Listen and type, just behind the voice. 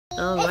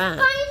All it's right.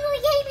 finally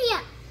came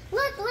here.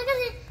 Look at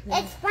it.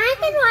 It's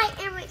black and white,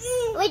 and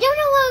we don't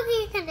know what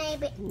we can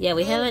name it. Yeah,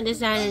 we haven't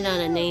decided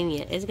on a name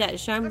yet. It's got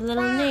sharp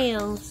little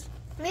nails.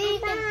 We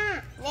can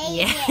name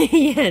Yeah, it.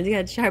 yeah, it's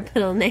got sharp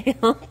little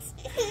nails.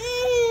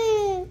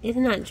 It's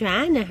not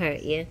trying to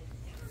hurt you.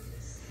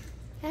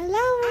 Hello,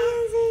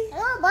 Rosie.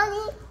 Hello,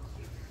 bunny.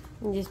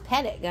 And just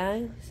pet it,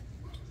 guys.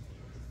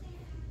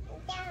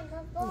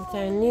 It's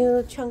our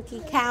new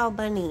chunky cow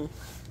bunny.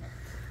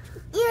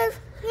 Yes,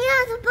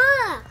 a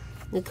bug.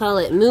 We call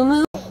it Moo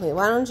Moo. Wait,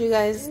 why don't you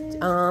guys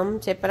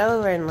tip it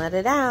over and let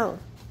it out?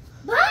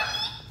 Bunny.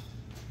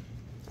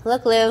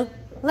 Look, Lou.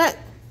 Look.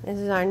 This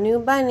is our new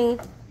bunny.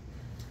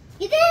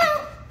 Get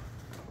out.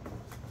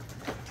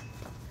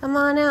 Come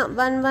on out,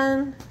 Bun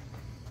Bun.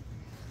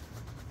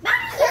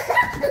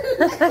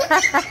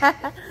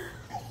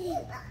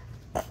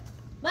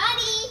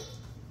 Bunny.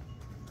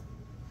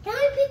 Can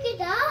I pick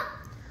it up?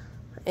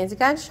 It's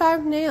got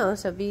sharp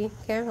nails, so be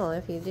careful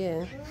if you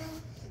do.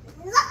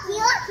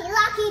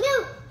 Lucky,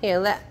 no. Here,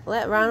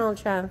 let Ronald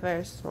try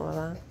first. Hold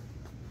on.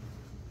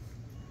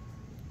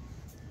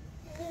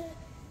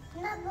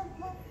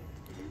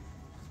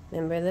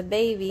 Remember the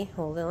baby.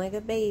 Hold it like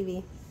a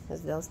baby,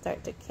 because they'll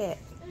start to kick.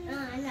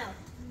 No.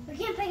 We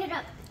can't pick it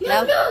up.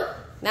 No.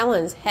 That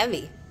one's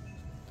heavy.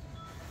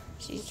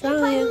 She's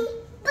trying.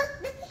 But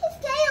his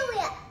tail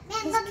yet.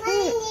 His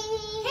tail.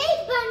 Hey,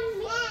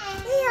 bunny.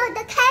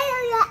 The tail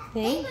yet.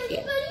 Thank you.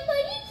 Bunny.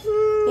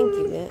 Thank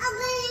you, Bit.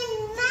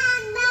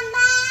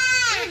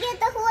 Get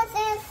the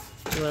horses.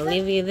 We'll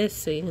leave you this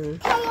so you can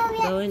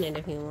go in it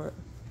if you want.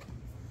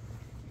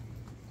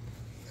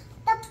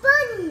 The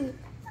bunny.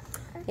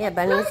 Yeah,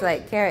 bunnies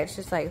like carrots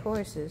just like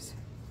horses.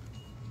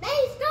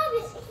 Hey, stop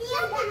it. It's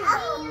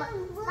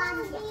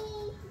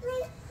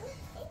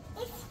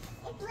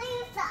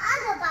the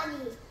other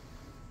bunny.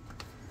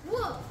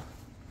 Whoa.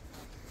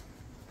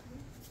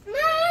 No,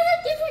 it's a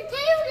different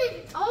tail than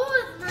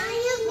ours.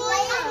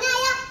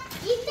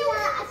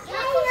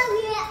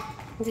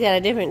 It's got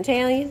a different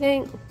tail, you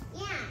think?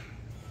 Yeah.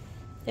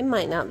 It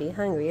might not be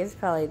hungry. It's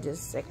probably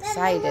just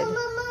excited.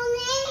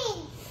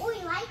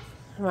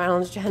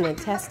 Ronald's trying to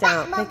test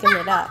out picking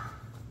it up.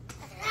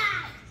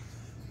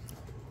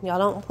 Y'all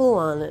don't pull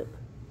on it.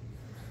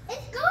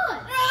 It's good.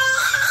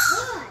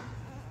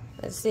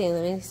 Let's see.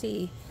 Let me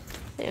see.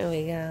 There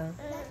we go.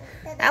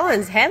 That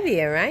one's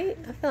heavier, right?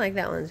 I feel like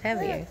that one's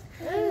heavier.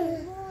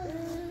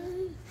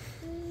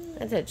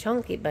 That's a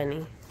chunky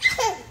bunny.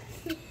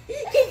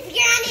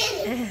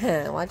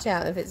 Watch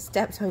out. If it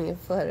steps on your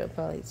foot, it'll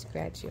probably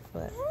scratch your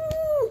foot.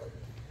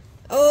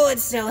 Oh,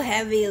 it's so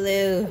heavy,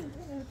 Lou.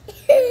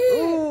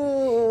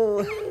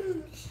 Ooh.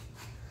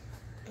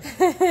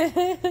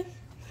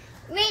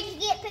 Ready to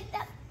get picked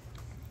up.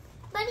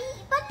 Bunny.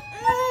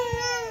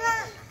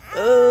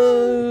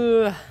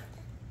 Ooh.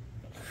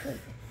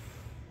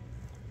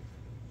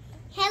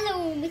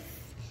 Hello,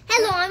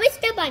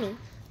 Mr. Bunny.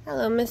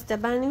 Hello, Mr.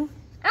 Bunny.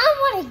 I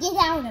want to get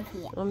out of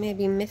here. Or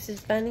maybe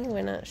Mrs. Bunny.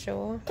 We're not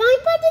sure. Can we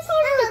put this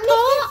on the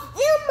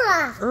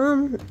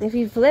top? If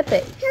you flip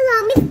it,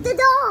 Hello, Mr.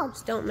 Dog.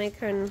 just don't make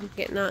her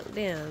get knocked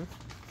down.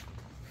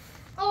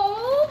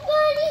 Oh,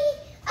 Bunny.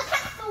 A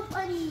castle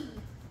bunny.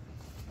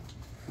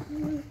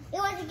 You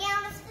want to get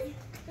on the stick?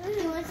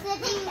 You want to take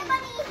the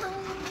bunny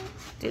home?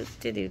 Do. And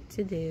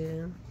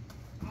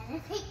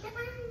take the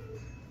bunny.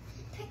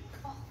 Take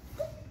off.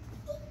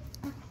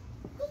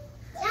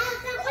 That's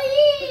the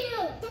bunny.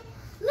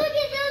 Look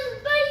at those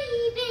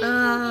bunny babies.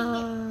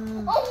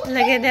 Oh,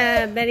 look at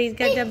that. Betty's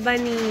got the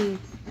bunny.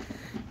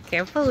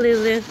 Careful,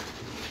 Lulu.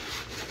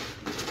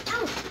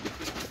 Oh.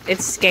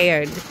 It's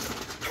scared.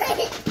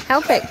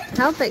 Help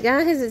it,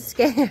 guys. It's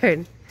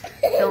scared.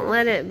 Don't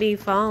let it be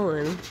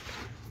falling.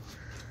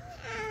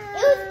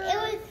 It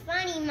was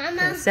funny,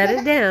 Mama. Set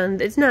it down.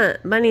 It's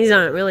not. Bunnies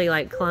aren't really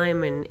like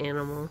climbing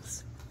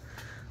animals.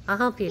 I'll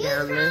help you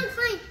down there.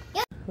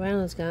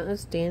 Ronald's got a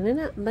standing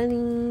up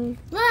bunny.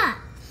 Look.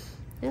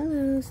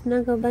 Hello,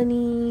 snuggle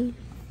bunny.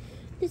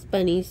 This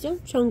bunny's so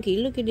chunky.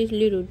 Look at this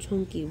little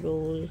chunky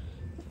roll.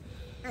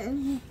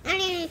 And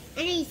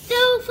he's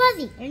so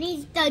fuzzy. And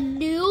he's the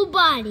new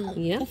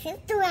bunny. Yep. This is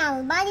the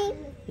round bunny.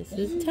 This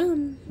is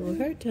Tom, or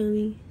her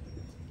tummy.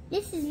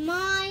 This is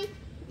mine.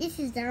 This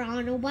is the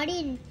Ronald bunny.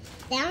 And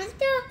down is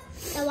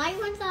the white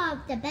one's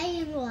the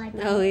baby one.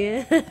 Oh,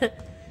 yeah.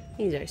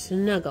 These are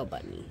snuggle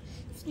bunny.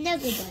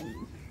 Snuggle bunny.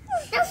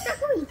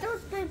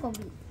 Don't snuggle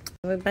me.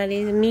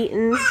 Everybody's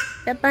meeting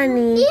the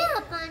bunny.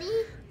 Yeah,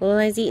 bunny.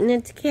 Lola's eating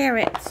its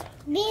carrots.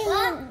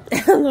 Lola.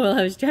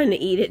 Lola was trying to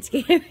eat its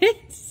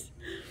carrots.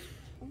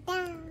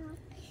 Down.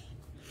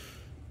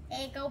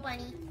 There you go,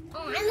 bunny.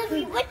 Oh, I love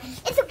you. What?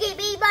 It's okay,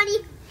 baby bunny.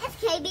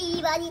 It's okay,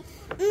 baby bunny.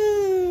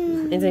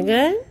 Is it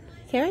good?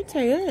 Carrots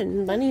are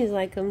good. Bunnies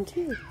like them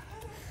too.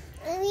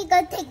 We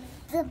gonna take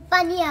the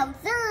bunny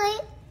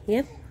outside.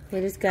 Yep. We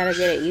just gotta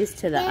get it used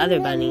to the other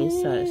bunnies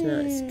so it's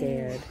not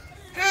scared.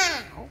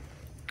 How?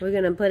 We're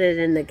gonna put it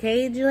in the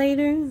cage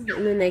later, and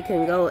then they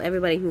can go.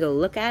 Everybody can go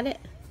look at it.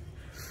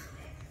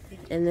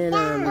 And then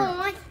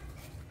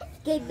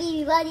Okay,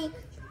 baby bunny.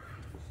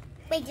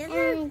 Wait,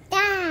 just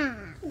down.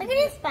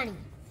 bunny.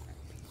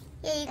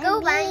 Here you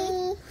go,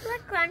 bunny.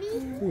 Look, bunny.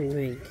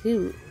 Very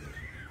cute.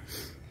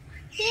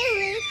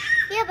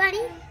 Here,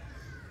 bunny.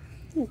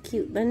 You're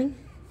cute, bunny.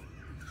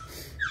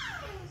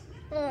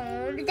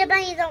 Oh, the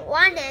bunny don't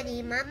want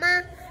any,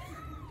 Mama.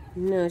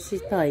 No,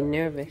 she's probably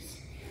nervous.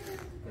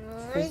 Oh,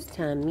 First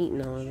time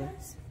meeting all of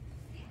us.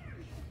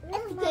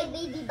 it's okay,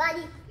 baby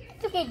bunny.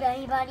 It's okay,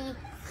 baby bunny.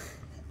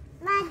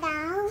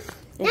 Now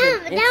Is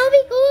that would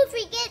be cool if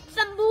we get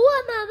some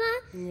more, Mama.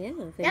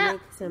 Yeah, if they Yeah.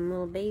 make some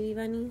little baby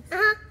bunnies.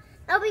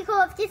 That would be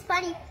cool if this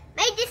bunny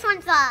made this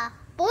one's a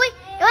boy.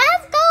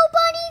 Let's go,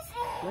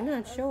 bunnies. We're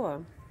not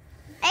sure.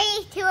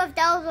 Maybe two of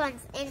those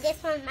ones, and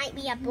this one might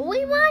be a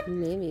boy one.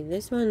 Maybe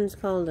this one's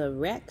called a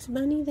Rex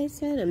bunny. They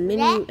said a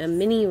Rex?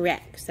 mini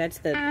Rex. That's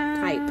the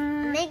type.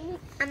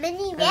 A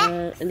mini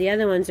rat. And the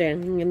other ones are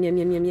yum yum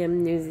yum yum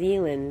yum New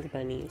Zealand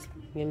bunnies.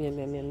 Yum yum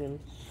yum yum yum.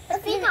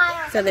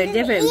 So they're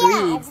different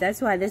breeds.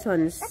 That's why this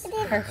one's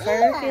her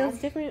fur feels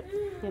different.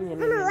 Yum yum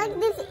yum. Mama, yum,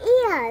 look yum. at these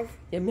ears.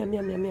 Yum yum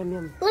yum yum yum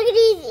yum. Look at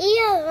these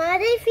ears, Ma.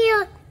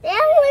 They're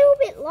a little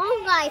bit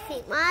longer, I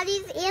think. Ma,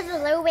 these ears are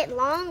a little bit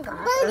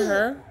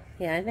longer.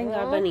 Yeah, I think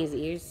our bunny's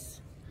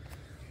ears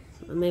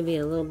are maybe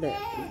a little bit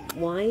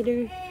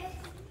wider.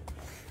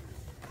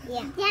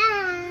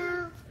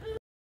 Yeah.